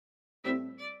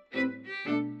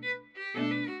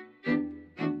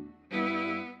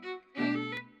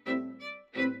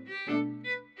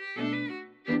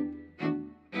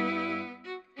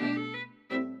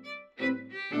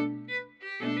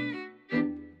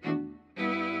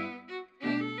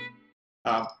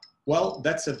Uh, well,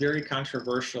 that's a very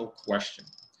controversial question.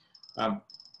 Um,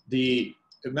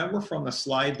 remember from the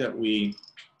slide that we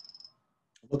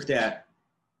looked at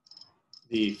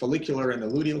the follicular and the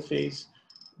luteal phase,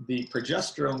 the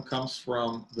progesterone comes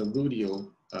from the luteal,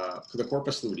 the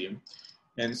corpus luteum.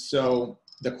 And so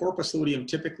the corpus luteum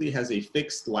typically has a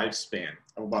fixed lifespan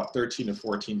of about 13 to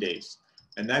 14 days.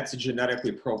 And that's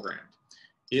genetically programmed.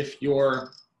 If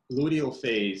your luteal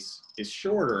phase is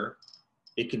shorter,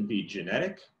 it can be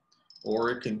genetic,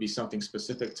 or it can be something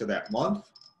specific to that month,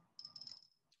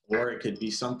 or it could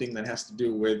be something that has to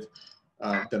do with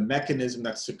the mechanism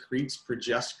that secretes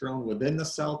progesterone within the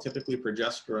cell. Typically,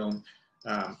 progesterone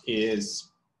is,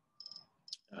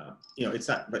 it's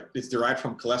not, but it's derived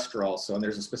from cholesterol. So, and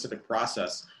there's a specific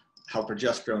process how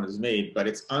progesterone is made, but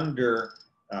it's under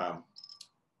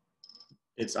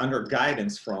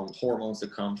guidance from hormones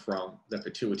that come from the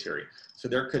pituitary. So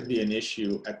there could be an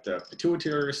issue at the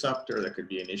pituitary receptor, there could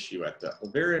be an issue at the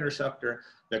ovarian receptor,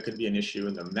 there could be an issue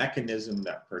in the mechanism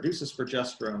that produces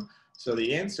progesterone. So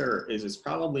the answer is it's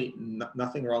probably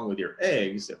nothing wrong with your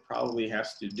eggs. It probably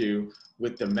has to do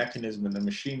with the mechanism and the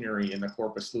machinery in the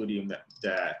corpus luteum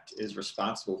that is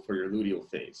responsible for your luteal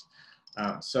phase.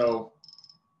 So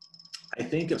I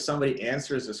think if somebody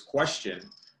answers this question,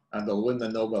 they'll win the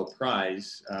Nobel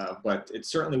Prize, but it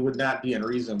certainly would not be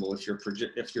unreasonable if your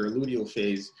luteal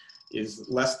phase is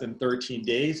less than 13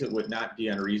 days, it would not be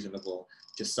unreasonable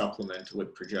to supplement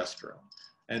with progesterone.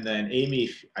 And then Amy,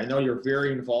 I know you're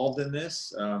very involved in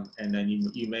this, and then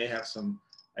you may have some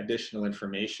additional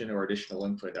information or additional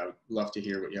input. I would love to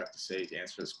hear what you have to say to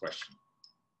answer this question.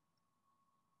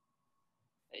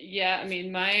 Yeah, I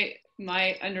mean,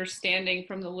 my understanding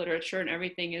from the literature and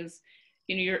everything is,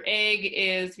 your egg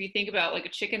is, if you think about like a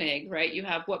chicken egg, right? You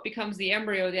have what becomes the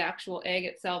embryo, the actual egg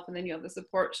itself, and then you have the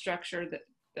support structure,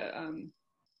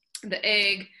 the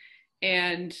egg,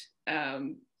 and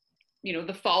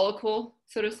the follicle,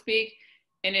 so to speak.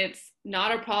 And it's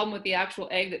not a problem with the actual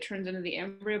egg that turns into the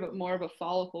embryo, but more of a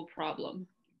follicle problem.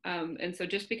 And so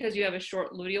just because you have a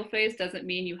short luteal phase doesn't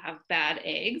mean you have bad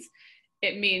eggs.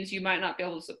 It means you might not be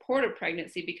able to support a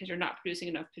pregnancy because you're not producing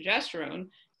enough progesterone.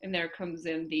 And there comes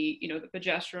in the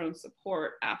progesterone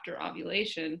support after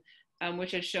ovulation,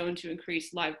 which has shown to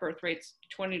increase live birth rates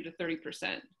 20 to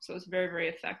 30%. So it's very, very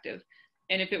effective.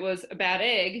 And if it was a bad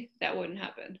egg, that wouldn't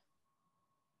happen.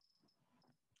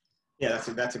 Yeah,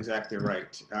 that's exactly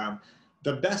right.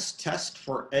 The best test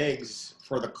for eggs,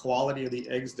 for the quality of the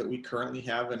eggs that we currently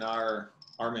have in our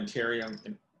armamentarium,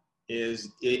 is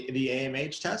the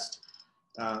AMH test,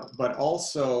 but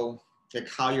also like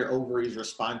how your ovaries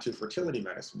respond to fertility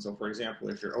medicine. So for example,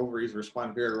 if your ovaries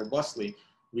respond very robustly,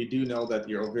 we do know that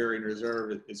your ovarian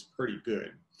reserve is pretty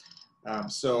good.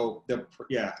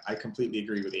 Yeah, I completely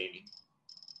agree with Amy.